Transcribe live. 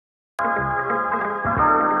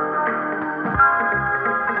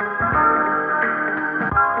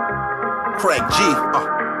Craig G,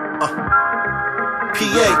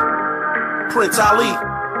 PA, Prince Ali,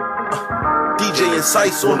 DJ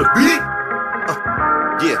Incise on the beat.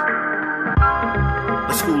 Yeah.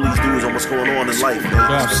 Let's school these dudes on what's going on in life, man.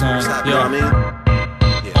 What up, son? You know what I mean?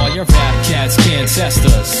 Yeah. All your rap cats can't test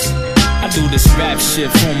us. I do this rap shit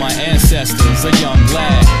for my ancestors, a young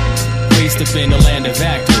lad raised up in the land of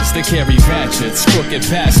actors. They carry ratchets, crooked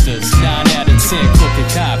pastors, 9 out of 10 crooked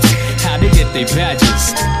cops. How they get their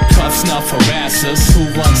badges? Cuff snuff harassers, who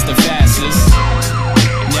runs the fastest?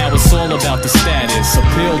 Now it's all about the status,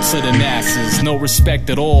 appeal to the masses. No respect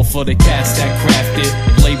at all for the cats that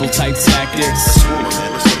crafted label type tactics.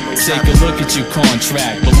 Take a look at your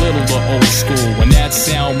contract, belittle the old school. When that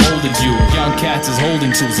sound molded you, young cats is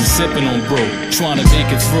holding tools and sipping on brew, trying to make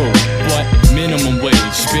it through. But minimum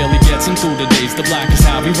wage barely gets them through the days. The block is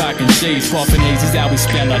how we rockin' shades, puffin' haze is how we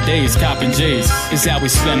spend our days. Coppin' J's is how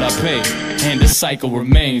we spend our pay, and the cycle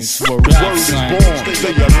remains for rap, son.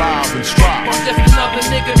 Stay alive and strive. I'm just another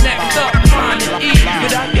nigga next up, trying to eat.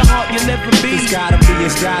 Without your heart, you'll never be. It's gotta be,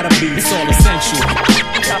 it's gotta be. It's all essential.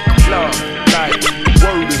 Love, right.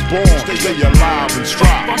 Word is born, stay alive and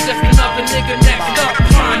strive. I'm just another nigga next up,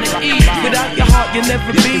 trying to eat. Without your heart, you'll never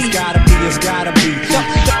be. It's gotta be, it's gotta be.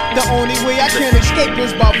 The only way I can escape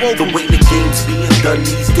is by vocals. The way the game's being done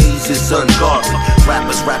these days is ungodly.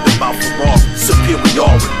 Rappers rapping about Ferrari,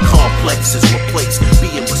 superiority, complexes replaced,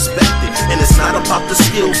 being respected. And it's not about the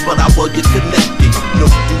skills, but how well you're connected. No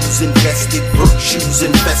dues invested, virtues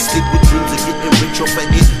invested, with dreams of getting rich or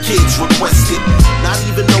begging kids requested. Not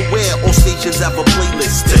even nowhere, all stations have a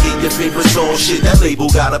playlist to hear your favorite song. Shit, that label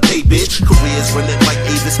gotta pay, bitch. Careers running like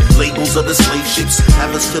Avis, labels of the slave ships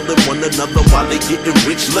have us killing one another while they getting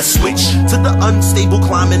rich. Let's switch to the unstable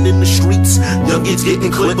climbing in the streets. Youngins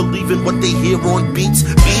getting clear, believing what they hear on beats.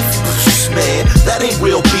 Beef, man, that ain't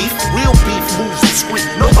real beef. Real beef moves discreet,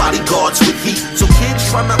 nobody guards with heat. So kids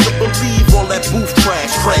try not to believe all that booth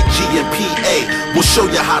trash. Craig G and PA will show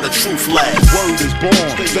you how the truth lasts. Word is born,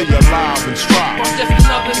 stay alive and strive. I'm just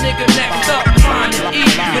another nigga next up, trying to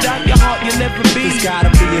eat. Without your heart, you'll never be. It's gotta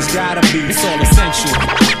be, it's gotta be. It's all essential.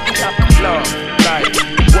 Love, right.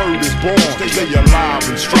 Word is born, stay alive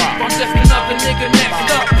and strive. I'm just another nigga next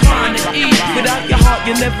up, trying to eat. Without your heart,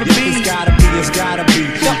 you'll never be. It's gotta be, it's gotta be.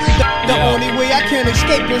 The only way I can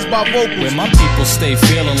escape is by vocals. Where my people stay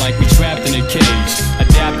feeling like we trapped in a cage,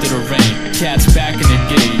 adapted to rain, cats back in the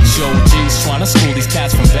gauge. OGs trying to school these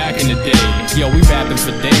cats from back in the day. Yo, we rapping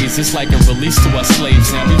for days, it's like a release to our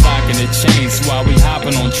slaves. Now we rocking the chains while we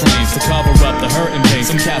hopping on trains to cover up the hurt and pain.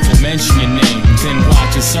 Some cats will mention your name, then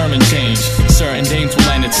watch your sermon change. Certain dames will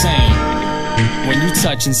entertain. When you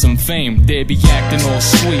touching some fame, they be acting all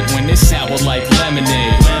sweet when they sour like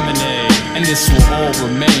lemonade. And this will all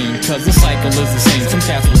remain, cause the cycle is the same. Some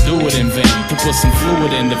cats will do it in vain to put some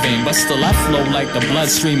fluid in the vein, but still I flow like the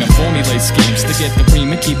bloodstream and formulate schemes to get the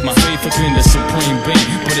cream and keep my faith within the supreme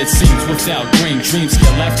being. But it seems without green, dreams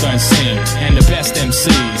get left unseen, and the best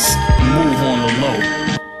MCs move on the low.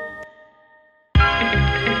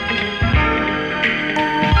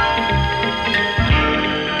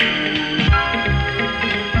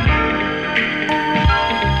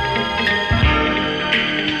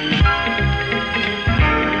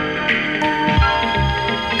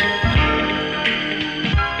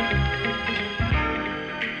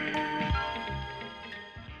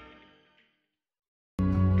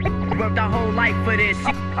 Worked our whole life for this.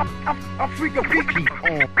 I freak a beat.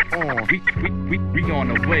 We on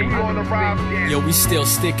the way. Yo, we still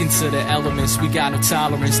sticking to the elements. We got no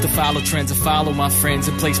tolerance to follow trends and follow my friends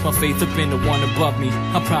and place my faith up in the one above me.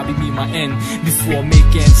 I'll probably meet my end before I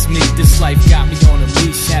make ends meet. This life got me on a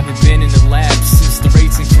leash. Haven't been in the lab since the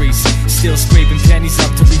rates increased. Still scraping pennies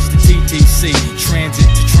up to reach the TTC. Transit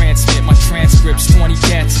to transmit my transcripts. 20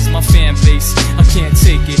 cats is my fan base. I can't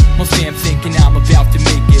take it. My fam thinking I'm about to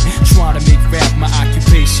make it. Trying to make rap my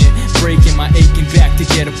occupation, breaking my aching back to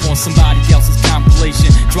get up on somebody else's compilation,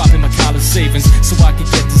 dropping my college savings so I can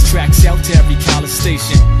get these tracks out to every college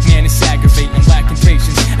station. Man, it's aggravating, lacking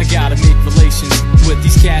patience. I gotta make relations with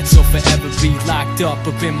these cats or forever be locked up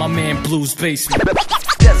in my man Blue's basement.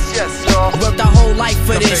 Yes, y'all. Worked our whole life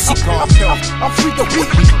for this. I freak a beat.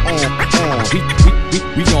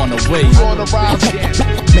 We on the way.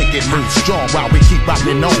 Make it move strong while we keep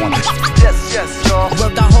rocking on. Yes, y'all.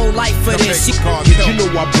 Worked our whole life for this. Cause you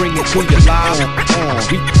know I bring it to you live.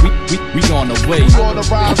 We on the way.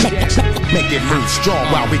 Make it move strong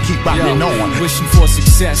while we keep rocking on. Wishing for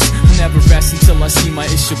success, I never rest until I see my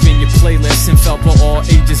issue in your playlist and felt for all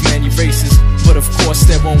ages, many races. But of course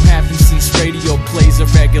that won't happen since radio plays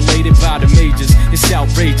are regulated by the majors. It's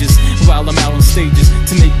outrageous while I'm out on stages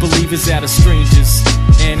to make believers out of strangers.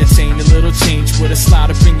 Entertain a little change with a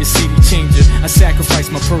slide up in your CD changer. I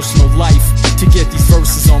sacrifice my personal life to get these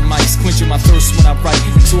verses on mics, quenching my thirst when I write.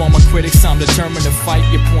 And to all my critics, I'm determined to fight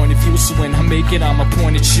your point of view. So when I make it, I'ma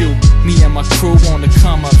point at you. Me and my crew on the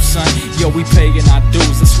come up, son. Yo, we paying our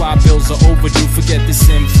dues. That's why bills are overdue. Forget this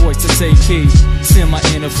invoice to take heed to my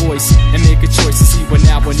inner voice and make a choice to see what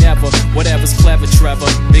now or never. Whatever's clever, Trevor.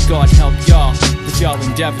 May God help y'all with y'all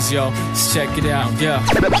endeavors, yo. Let's check it out, yeah.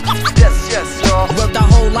 Yes, y'all. Worked our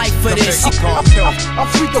whole life for this. I'm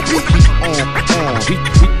free the beat.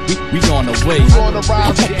 We on the way. We on the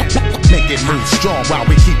rise. Make it move strong while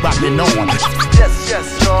we keep rocking on.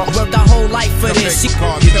 Yes, y'all. Worked our whole life for this. Did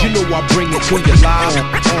you know I bring it to you live?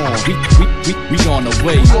 We on the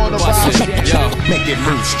way. Watch it, yo. Make it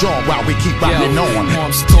move strong while we keep rocking on.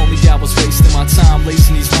 Moms told me I was wasting my time,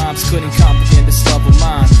 lacing these rhymes, couldn't comprehend this love of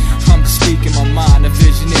mine. I'm just speaking my mind, a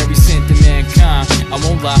visionary sent to mankind. I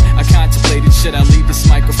won't lie, I contemplated should I leave this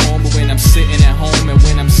microphone, but when I'm sitting at home and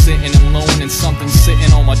when I'm sitting alone and something's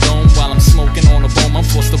sitting on my dome while I'm smoking on a bone, I'm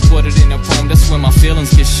forced to put it in a poem. That's when my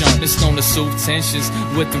feelings get shown. It's known to soothe tensions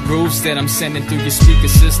with the grooves that I'm sending through your speaker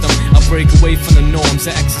system. I break away from the norms,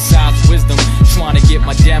 I exercise wisdom, trying to get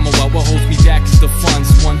my demo out. What holds me back is the funds.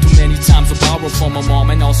 One too many times I borrow from my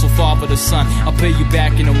mom and also father the son. I'll pay you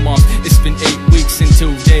back in a month. It's been 8 weeks and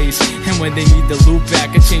 2 days, and when they need the loop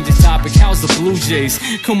back, I change the topic. How's the Blue Jays?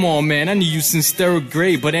 Come on, man, I knew you since 3rd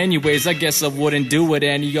grade. But anyways, I guess I wouldn't do it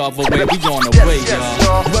any other way. We on the way,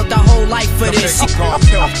 y'all. Worked our whole life for this.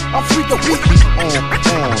 I'm free the beat.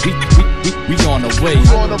 We on the way. We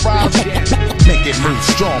on the rise. Make it move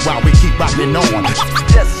strong while we keep rocking on.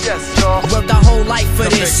 Yes, y'all. Worked our whole life for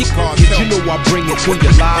this. Did you know I bring it to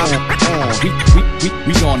you live?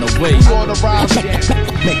 We on the way. We on the rise.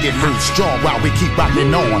 Make it move strong while we keep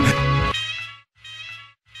rocking on.